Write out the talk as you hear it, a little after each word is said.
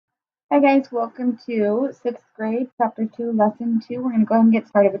Hi guys, welcome to 6th grade, chapter 2, lesson 2. We're going to go ahead and get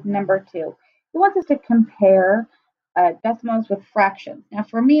started with number 2. It wants us to compare decimals with fractions. Now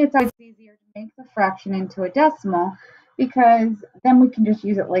for me, it's always easier to make the fraction into a decimal because then we can just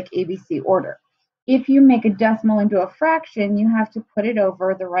use it like ABC order. If you make a decimal into a fraction, you have to put it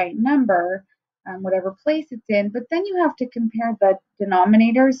over the right number, whatever place it's in, but then you have to compare the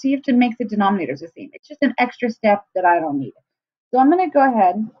denominators, so you have to make the denominators the same. It's just an extra step that I don't need. So I'm going to go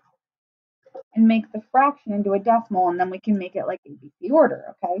ahead and make the fraction into a decimal, and then we can make it like ABC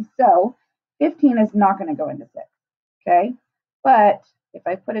order, okay? So 15 is not going to go into 6, okay? But if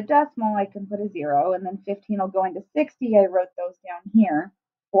I put a decimal, I can put a 0, and then 15 will go into 60. I wrote those down here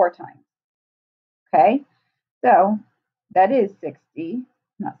 4 times, okay? So that is 60,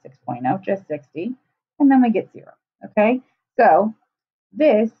 not 6.0, just 60, and then we get 0, okay? So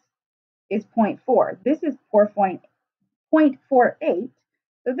this is 0.4. This is 0.48.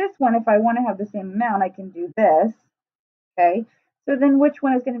 So this one, if I want to have the same amount, I can do this, okay? So then which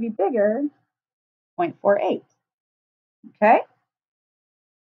one is going to be bigger? 0.48, okay?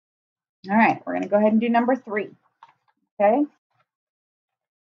 All right, we're going to go ahead and do number 3, okay?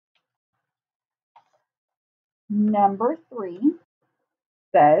 Number 3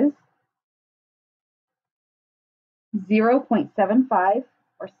 says 0.75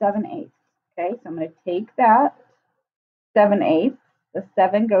 or 7/8, okay? So I'm going to take that 7/8. The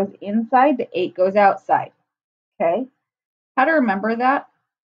 7 goes inside, the 8 goes outside, okay? How to remember that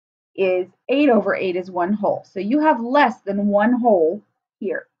is 8 over 8 is 1 whole. So you have less than 1 whole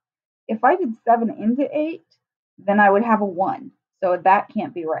here. If I did 7 into 8, then I would have a 1. So that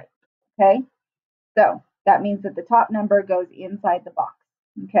can't be right, okay? So that means that the top number goes inside the box,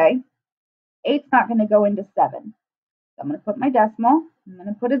 okay? 8's not going to go into 7. So I'm going to put my decimal. I'm going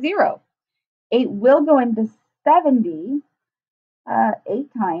to put a 0. 8 will go into 70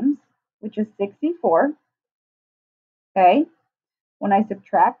 8 times, which is 64, okay? When I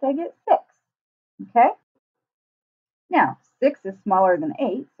subtract, I get 6, okay? Now, 6 is smaller than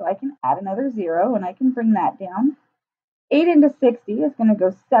 8, so I can add another 0, and I can bring that down. 8 into 60 is going to go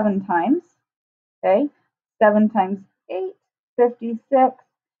 7 times, okay? 7 times 8, 56.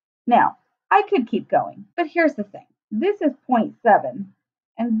 Now, I could keep going, but here's the thing. This is 0.7,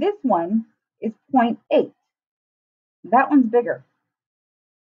 and this one is 0.8. That one's bigger.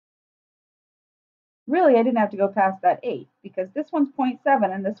 Really, I didn't have to go past that 8, because this one's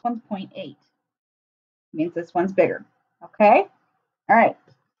 0.7 and this one's 0.8. Means this one's bigger, okay? All right.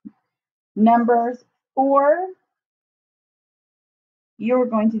 Numbers 4, you're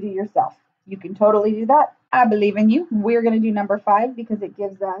going to do yourself. You can totally do that. I believe in you. We're going to do number 5 because it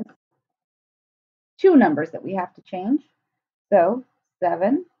gives us 2 numbers that we have to change. So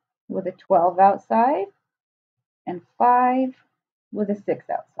 7 with a 12 outside and 5 with a 6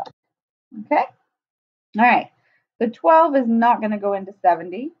 outside. Okay? All right. The 12 is not going to go into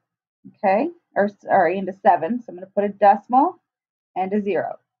 70. Okay? Or sorry, into 7. So I'm going to put a decimal and a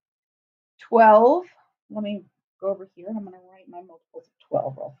 0. 12, let me go over here and I'm going to write my multiples of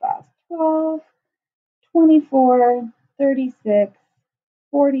 12 real fast. 12, 24, 36,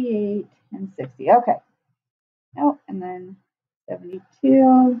 48, and 60. Okay. Oh, and then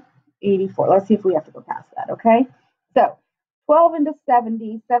 72, 84. Let's see if we have to go past that, okay? So 12 into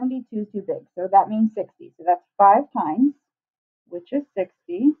 70, 72 is too big, so that means 60. So that's 5 times, which is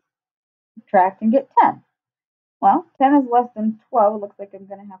 60. Subtract and get 10. Well, 10 is less than 12. It looks like I'm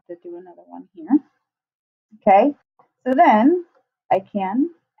going to have to do another one here. Okay, so then I can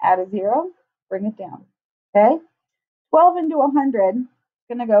add a 0, bring it down. Okay, 12 into 100 is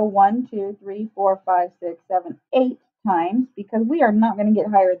going to go 1, 2, 3, 4, 5, 6, 7, 8 times because we are not going to get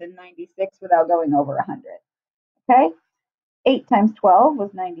higher than 96 without going over 100. Okay, 8 times 12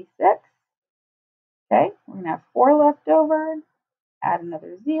 was 96. Okay, we're going to have 4 left over. Add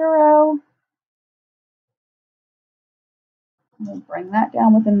another 0. We'll bring that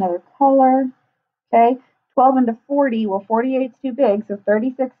down with another color. Okay, 12 into 40, well 48 is too big, so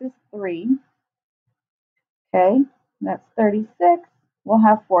 36 is 3. Okay, that's 36. We'll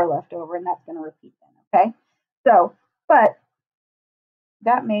have 4 left over, and that's going to repeat then, okay? So, but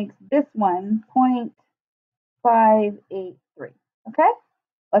that makes this one 0.583, okay?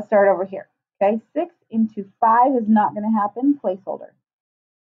 Let's start over here, okay? 6 into 5 is not going to happen, placeholder.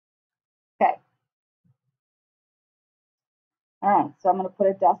 Okay. All right, so I'm going to put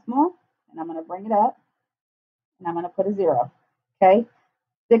a decimal, and I'm going to bring it up, and I'm going to put a 0, okay?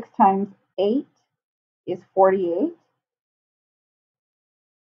 6 times 8 is 48.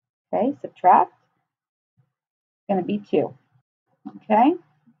 Okay, subtract. It's going to be 2. Okay.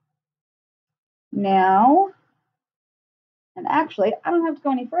 Now And actually, I don't have to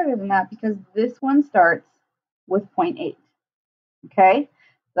go any further than that because this one starts with 0.8. Okay,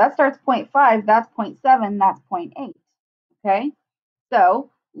 so that starts 0.5, that's 0.7, that's 0.8. Okay, so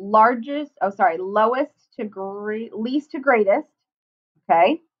lowest to least to greatest.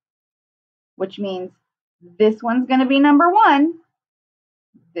 Okay, which means this one's going to be number 1,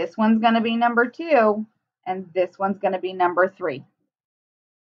 this one's going to be number 2, and this one's going to be number 3.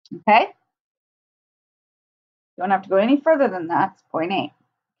 Okay, don't have to go any further than that. It's 0.8.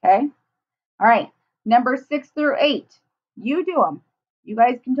 Okay, all right, number 6 through 8, you do them. You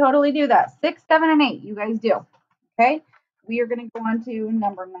guys can totally do that. 6, 7, and 8, you guys do. Okay, we are going to go on to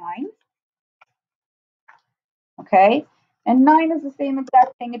number 9. Okay, and 9 is the same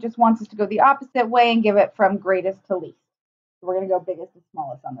exact thing. It just wants us to go the opposite way and give it from greatest to least. So we're going to go biggest to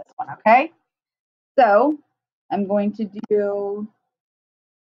smallest on this one. Okay, so I'm going to do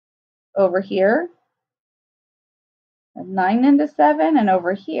over here a 9 into 7, and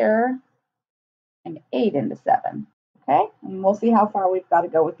over here an 8 into 7. Okay, and we'll see how far we've got to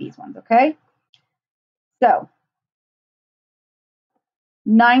go with these ones. Okay, so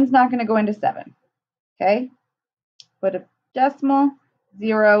 9's not going to go into 7. Okay, put a decimal,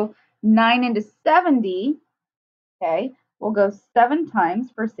 0, 9 into 70. Okay, we'll go 7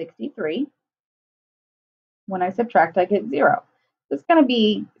 times for 63. When I subtract, I get 0. So it's going to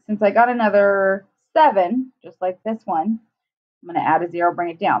be, since I got another 7, just like this one, I'm going to add a 0, bring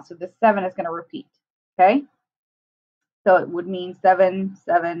it down. So this 7 is going to repeat. Okay, so it would mean 7,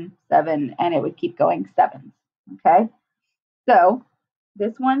 7, 7, and it would keep going 7s. Okay, so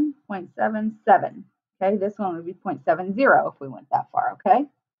this one, 0.77. Okay, this one would be 0.70 if we went that far. Okay,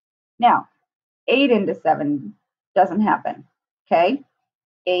 now 8 into 7 doesn't happen. Okay,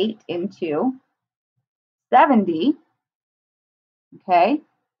 8 into 70. Okay,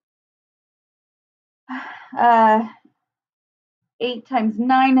 8 times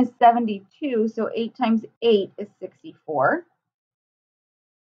 9 is 72, so 8 times 8 is 64.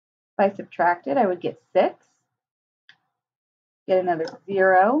 If I subtract it, I would get 6. Get another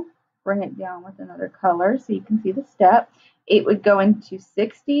 0, bring it down with another color so you can see the step. 8 would go into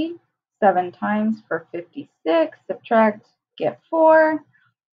 60, 7 times for 56, subtract, get 4.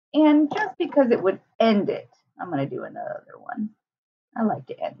 And just because it would end it, I'm going to do another one. I like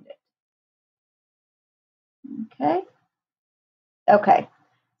to end it. Okay. Okay.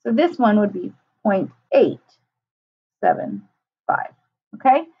 So this one would be 0.875.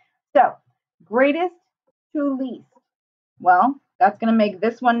 Okay. So greatest to least. Well, that's going to make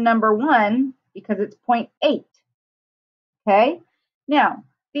this one number 1 because it's 0.8. Okay. Now,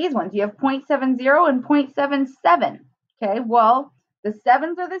 these ones, you have 0.70 and 0.77. Okay. Well, the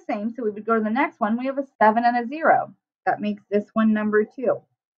 7s are the same, so we would go to the next one. We have a 7 and a 0. That makes this one number 2.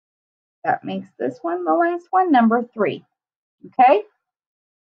 That makes this one, the last one, number 3. Okay?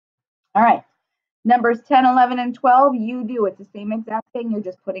 All right. Numbers 10, 11, and 12, you do. It's the same exact thing. You're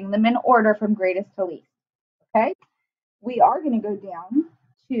just putting them in order from greatest to least. Okay? We are going to go down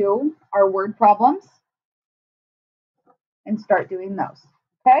to our word problems and start doing those.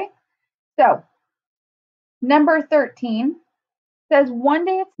 Okay? So, number 13 says, one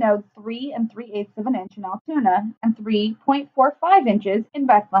day it snowed 3 3/8 of an inch in Altoona and 3.45 inches in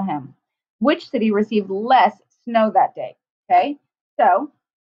Bethlehem. Which city received less snow that day? Okay, so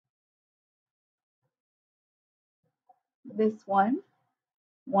this one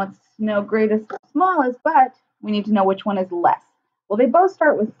wants to know greatest or smallest, but we need to know which one is less. Well, they both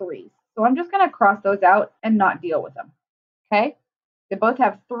start with 3s, so I'm just going to cross those out and not deal with them. Okay, they both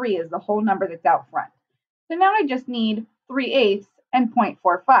have 3 as the whole number that's out front. So now I just need 3/8 and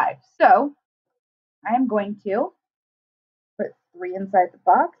 0.45. So I am going to put 3 inside the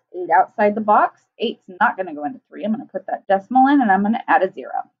box, 8 outside the box. 8's not going to go into 3. I'm going to put that decimal in and I'm going to add a 0.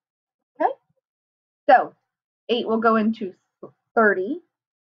 Okay, so 8 will go into 30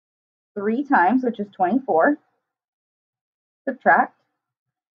 3 times, which is 24. Subtract,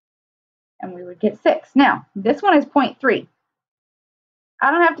 and we would get 6. Now, this one is 0.3.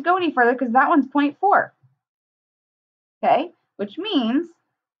 I don't have to go any further because that one's 0.4. Okay, which means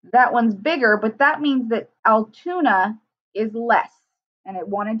that one's bigger, but that means that Altoona is less. And it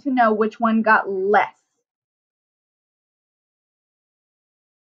wanted to know which one got less.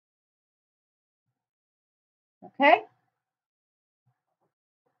 Okay?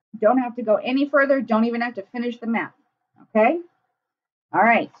 Don't have to go any further. Don't even have to finish the math. Okay? All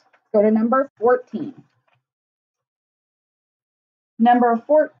right. Let's go to number 14. Number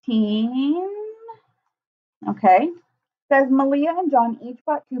 14, okay, says Malia and John each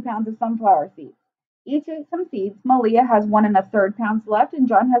bought 2 pounds of sunflower seeds. Each ate some seeds. Malia has 1 1/3 pounds left, and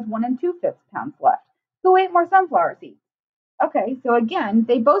John has 1 2/5 pounds left. Who ate more sunflower seeds? Okay, so again,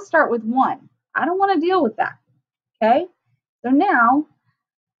 they both start with 1. I don't want to deal with that. Okay, so now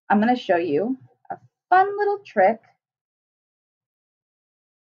I'm going to show you a fun little trick.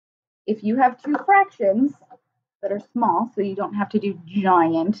 If you have two fractions that are small, so you don't have to do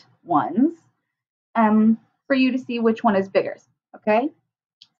giant ones, for you to see which one is bigger. Okay,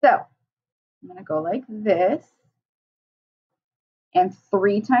 so I'm going to go like this, and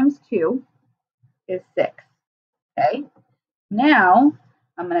 3 times 2 is 6. Okay, now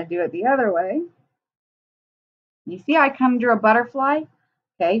I'm going to do it the other way. You see I come drew a butterfly?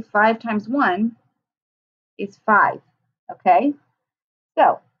 Okay, 5 times 1 is 5. Okay,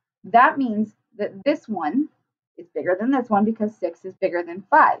 so that means that this one is bigger than this one because 6 is bigger than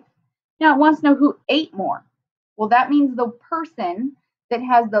 5. Now it wants to know who ate more. Well, that means the person that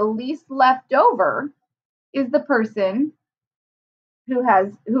has the least left over is the person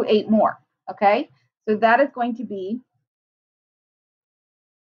who ate more. Okay, so that is going to be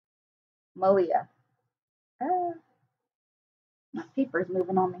Malia. My paper is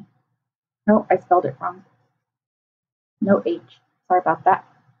moving on me. No, I spelled it wrong. No H. Sorry about that.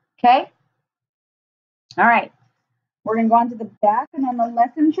 Okay. All right. We're going to go on to the back and on the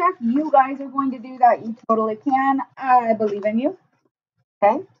lesson check. You guys are going to do that. You totally can. I believe in you.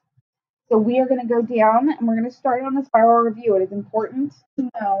 Okay. So we are going to go down and we're going to start on the spiral review. It is important to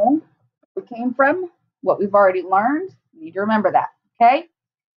know where we came from, what we've already learned. You need to remember that. Okay.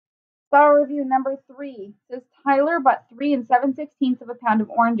 Spiral review number 3 says Tyler bought 3 7/16 of a pound of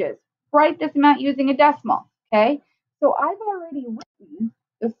oranges. Write this amount using a decimal. Okay. So I've already written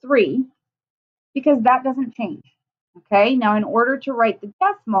the 3 because that doesn't change. Okay, now in order to write the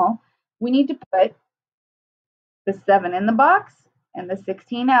decimal, we need to put the 7 in the box and the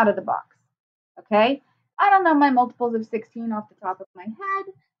 16 out of the box. Okay, I don't know my multiples of 16 off the top of my head,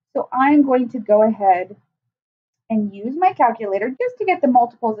 so I'm going to go ahead and use my calculator just to get the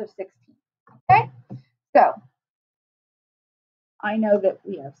multiples of 16. Okay, so I know that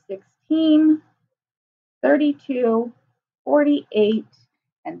we have 16, 32, 48,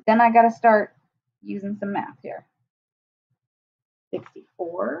 and then I got to start using some math here.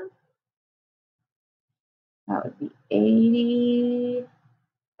 64. That would be 80.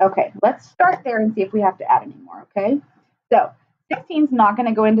 Okay, let's start there and see if we have to add any more, okay? So 16 is not going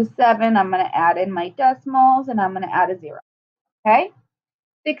to go into 7. I'm going to add in my decimals, and I'm going to add a 0, okay?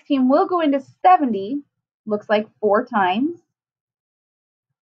 16 will go into 70, looks like 4 times,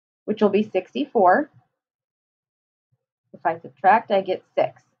 which will be 64. If I subtract, I get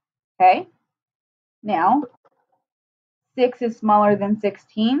 6, okay? Now, 6 is smaller than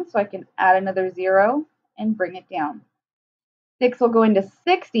 16, so I can add another 0 and bring it down. 6 will go into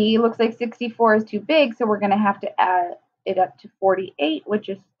 60. Looks like 64 is too big, so we're going to have to add it up to 48, which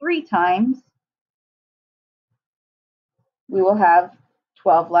is 3 times. We will have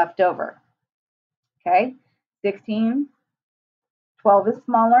 12 left over. Okay, 16, 12 is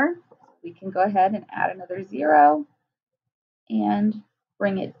smaller. We can go ahead and add another 0 and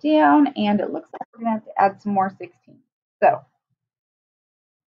bring it down, and it looks like we're going to have to add some more 16. So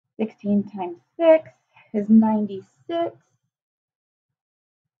 16 times 6 is 96,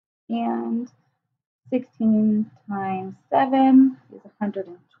 and 16 times 7 is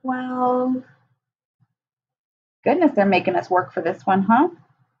 112. Goodness, they're making us work for this one, huh?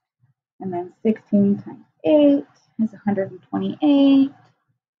 And then 16 times 8 is 128.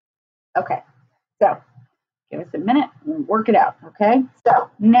 Okay, so give us a minute and work it out, okay? So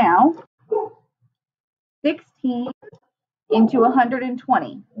now 16 into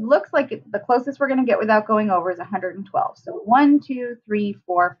 120. Looks like the closest we're going to get without going over is 112. So 1, 2, 3,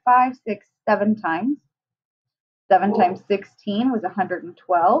 4, 5, 6, 7 times. 7 times 16 was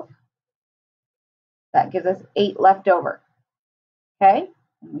 112. That gives us 8 left over. Okay,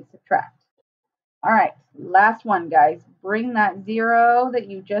 and we subtract. All right, last one, guys. Bring that 0 that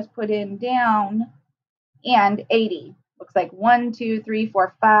you just put in down, and 80. Looks like 1, 2, 3,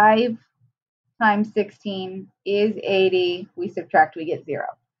 4, 5 times 16 is 80. We subtract, we get 0.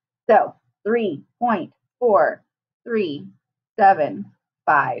 So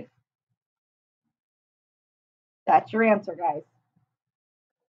 3.435. That's your answer, guys.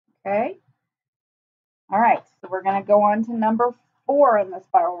 Okay. All right, so we're going to go on to number 4 in the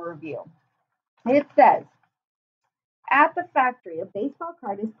spiral review. It says, at the factory, a baseball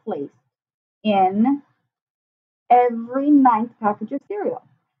card is placed in every 9th package of cereal.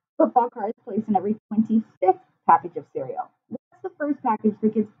 Football cards placed in every 25th package of cereal. What's the first package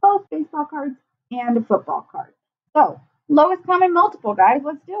that gets both baseball cards and a football card? So, lowest common multiple, guys.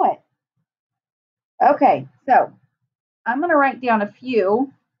 Let's do it. Okay, so I'm going to write down a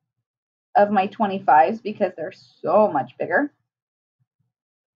few of my 25s because they're so much bigger.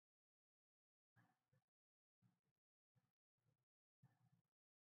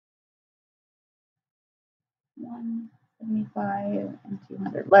 $175 and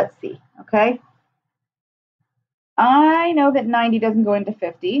 $200. Let's see. Okay. I know that 90 doesn't go into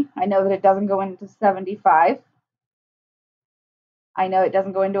 50. I know that it doesn't go into 75. I know it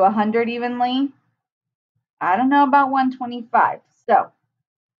doesn't go into 100 evenly. I don't know about 125. So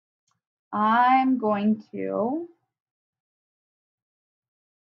I'm going to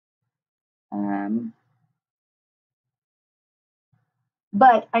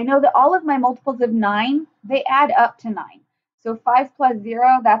but I know that all of my multiples of 9, they add up to 9. So 5 plus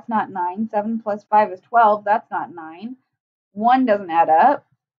 0, that's not 9. 7 plus 5 is 12, that's not 9. 1 doesn't add up.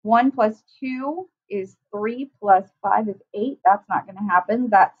 1 plus 2 is 3 plus 5 is 8. That's not going to happen.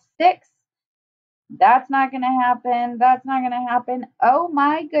 That's 6. That's not going to happen. That's not going to happen. Oh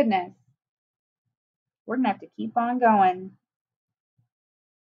my goodness. We're going to have to keep on going.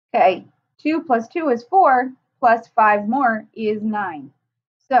 Okay, 2 plus 2 is 4, plus 5 more is 9.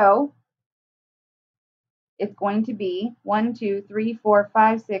 So it's going to be 1, 2, 3, 4,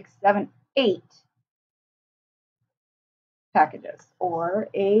 5, 6, 7, 8 packages. Or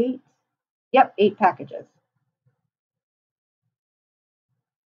 8, yep, 8 packages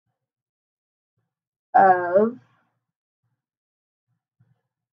of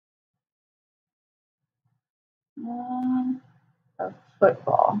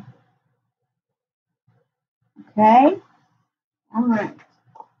football. Okay, all right.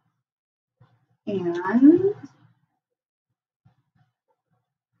 And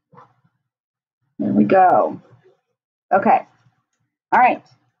there we go. Okay, all right.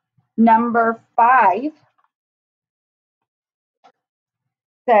 Number 5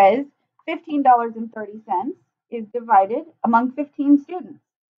 says $15.30 is divided among 15 students.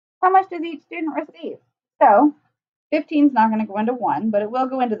 How much does each student receive? So 15 is not going to go into 1, but it will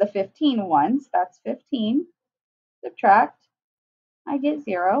go into the 15 ones. That's 15. Subtract. I get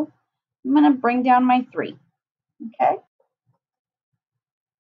 0. I'm going to bring down my 3. Okay.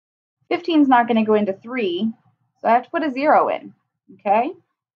 15 is not going to go into 3, so I have to put a 0 in. Okay.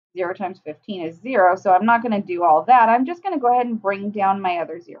 0 times 15 is 0, so I'm not going to do all that. I'm just going to go ahead and bring down my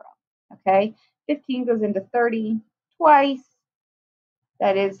other 0. Okay. 15 goes into 30 twice.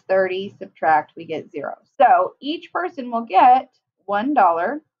 That is 30. Subtract, we get 0. So each person will get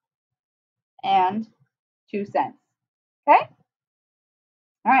 $1.02. Okay.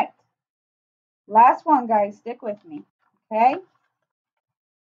 All right. Last one, guys. Stick with me. Okay.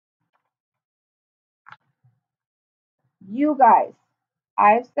 You guys,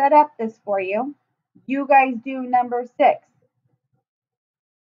 I've set up this for you. You guys do number 6.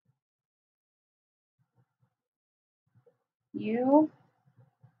 You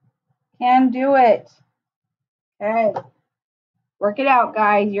can do it. Okay. Work it out,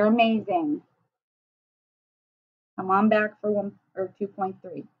 guys. You're amazing. Come on back for 1 or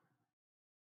 2.3.